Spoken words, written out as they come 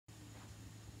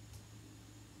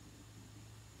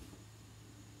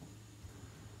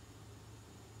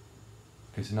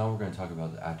Okay, so now we're going to talk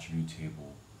about the attribute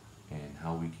table and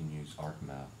how we can use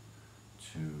ArcMap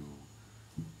to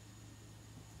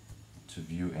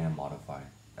view and modify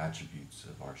attributes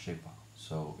of our shapefile.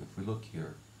 So if we look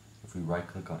here, if we right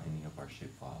click on any of our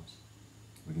shapefiles,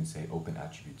 we can say open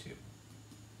attribute table.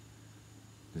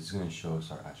 This is going to show us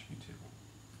our attribute table.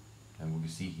 And we can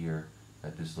see here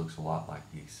that this looks a lot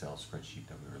like the Excel spreadsheet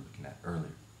that we were looking at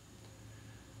earlier.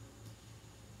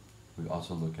 We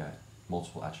also look at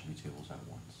multiple attribute tables at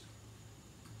once.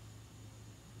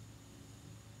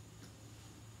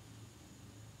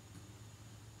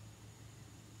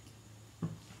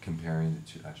 Comparing the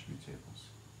two attribute tables.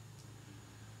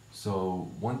 So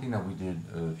one thing that we did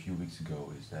a few weeks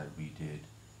ago is that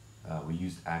we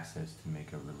used access to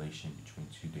make a relation between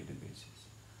two databases,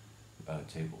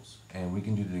 tables. And we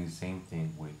can do the same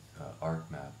thing with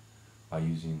ArcMap by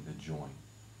using the join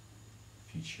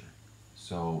feature.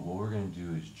 So what we're going to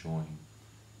do is join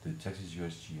the Texas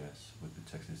USGS with the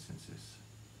Texas Census.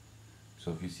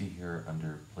 So if you see here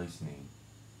under place name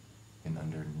and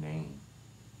under name,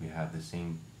 we have the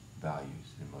same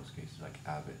values in most cases, like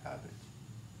Abbott.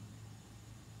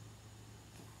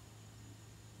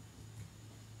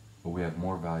 But we have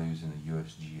more values in the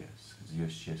USGS, because the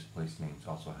USGS place names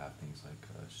also have things like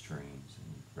streams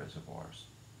and reservoirs.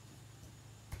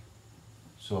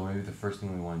 So maybe the first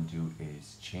thing we want to do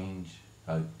is change,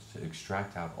 to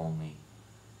extract out only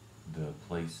the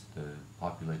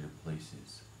populated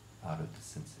places out of the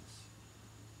census.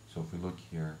 So if we look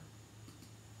here,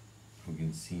 we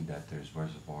can see that there's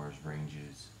reservoirs,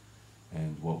 ranges,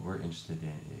 and what we're interested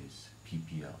in is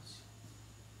PPLs.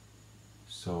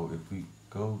 So if we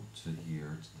go to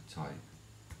here, to the type,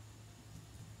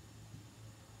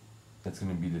 that's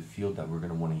going to be the field that we're going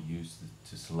to want to use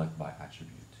to select by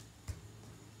attribute.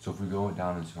 So if we go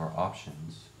down into our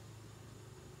options,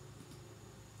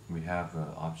 we have an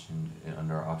option,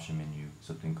 under our option menu,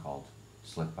 something called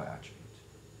select by attribute.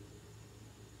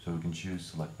 So we can choose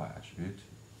select by attribute.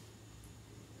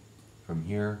 From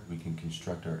here, we can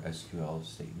construct our SQL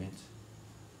statement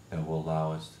that will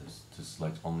allow us to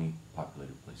select only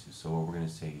populated places. So what we're going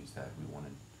to say is that we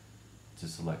wanted to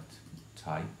select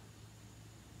type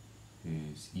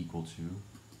is equal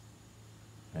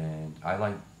to, and I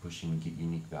like pushing get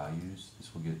unique values.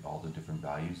 This will get all the different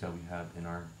values that we have in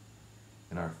our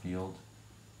field.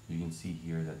 You can see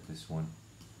here that this one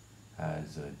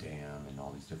has a dam and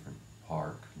all these different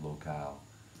park, locale.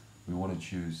 We want to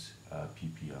choose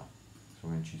PPL. So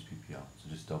we're going to choose PPL. So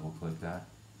just double click that,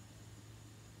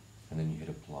 and then you hit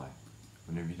apply.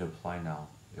 Whenever you hit apply now,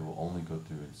 it will only go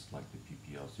through and select the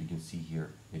PPL. So you can see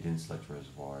here, it didn't select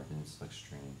reservoir, it didn't select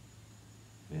stream,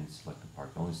 it didn't select the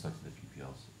park, it only selected the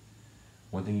PPLs.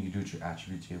 One thing you can do with your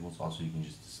attribute tables, also you can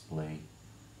just display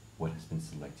what has been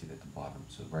selected at the bottom.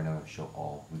 So right now I have show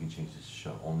all, we can change this to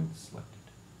show only the selected.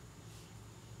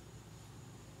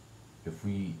 If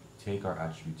we take our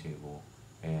attribute table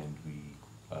and we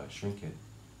shrink it,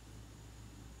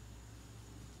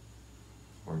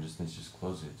 or let's just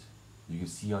close it, you can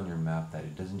see on your map that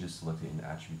it doesn't just select it in the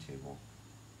attribute table,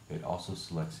 it also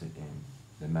selects it in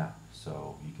the map.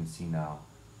 So you can see now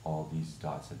all these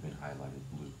dots have been highlighted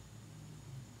blue.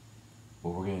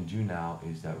 What we're going to do now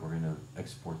is that we're going to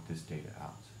export this data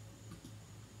out.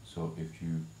 So if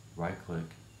you right click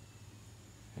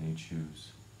and you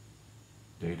choose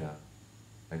data,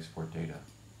 export data,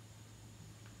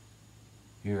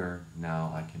 here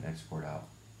now I can export out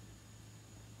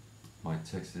my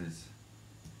Texas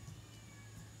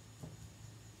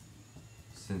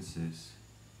Census.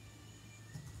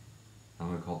 I'm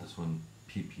going to call this one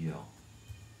PPL,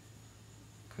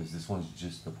 because this one's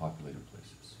just the populated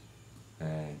places.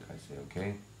 And I say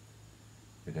okay,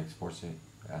 it exports it,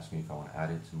 it asks me if I want to add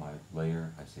it to my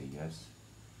layer, I say yes.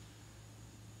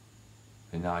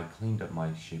 And now I cleaned up my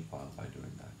shapefile by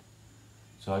doing that.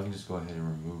 So I can just go ahead and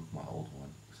remove my old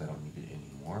one, because I don't need it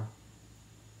anymore.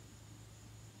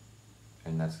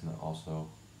 And that's going to also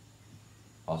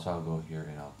I'll go here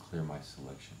and I'll clear my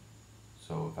selection.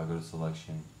 So if I go to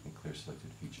selection and clear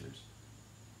selected features,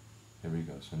 there we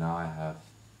go. So now I have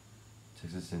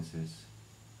Texas Census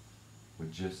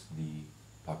with just the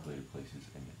populated places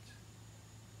in it.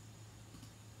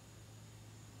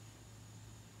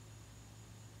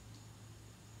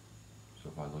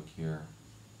 So if I look here,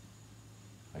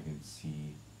 I can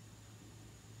see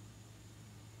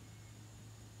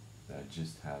that I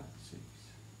just have the cities.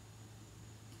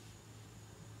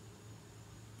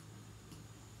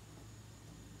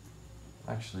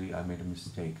 Actually, I made a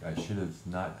mistake. I should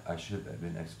have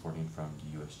been exporting from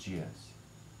the USGS,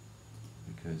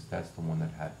 because that's the one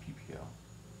that had PPL.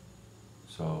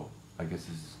 So I guess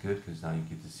this is good, because now you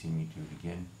get to see me do it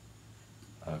again.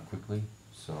 quickly.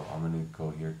 So I'm going to go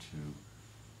here to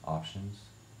options,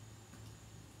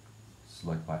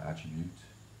 select by attribute.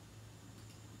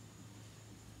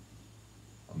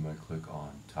 I'm going to click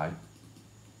on type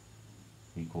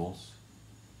equals,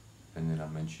 and then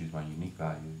I'm going to choose my unique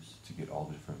values to get all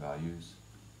the different values,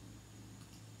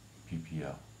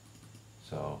 PPL.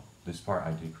 So this part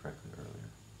I did correctly earlier,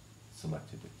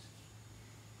 selected it.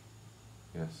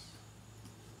 Yes.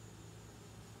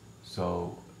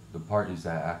 So the part is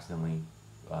that I accidentally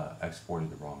exported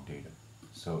the wrong data.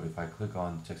 So if I click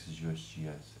on Texas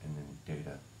USGS and then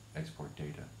data, export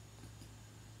data,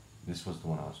 this was the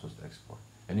one I was supposed to export.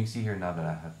 And you see here now that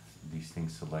I have these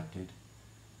things selected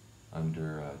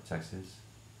under Texas,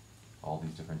 all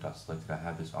these different dots selected, I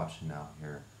have this option now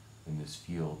here in this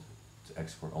field to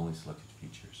export only selected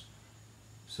features.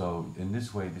 So in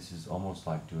this way, this is almost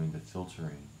like doing the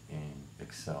filtering in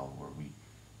Excel, where we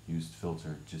used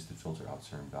filter just to filter out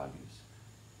certain values.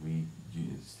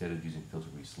 Instead of using filter,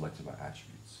 we selected by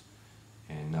attributes.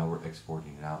 And now we're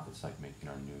exporting it out. It's like making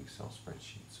our new Excel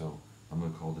spreadsheet. So I'm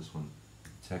going to call this one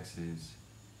Texas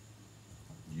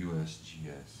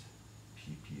USGS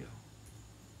PPL.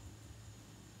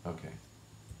 Okay.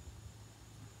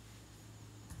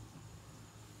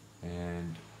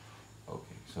 And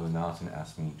okay, so now it's going to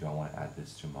ask me, do I want to add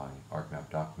this to my ArcMap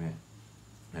document?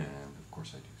 And of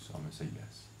course I do, so I'm going to say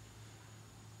yes.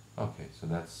 Okay, so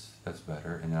that's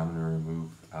better, and now I'm going to remove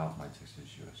out my Texas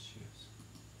USGS.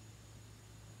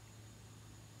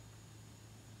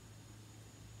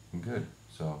 Good,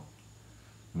 so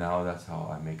now that's how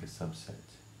I make a subset.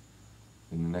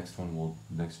 In the next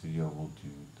video we'll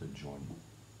do the join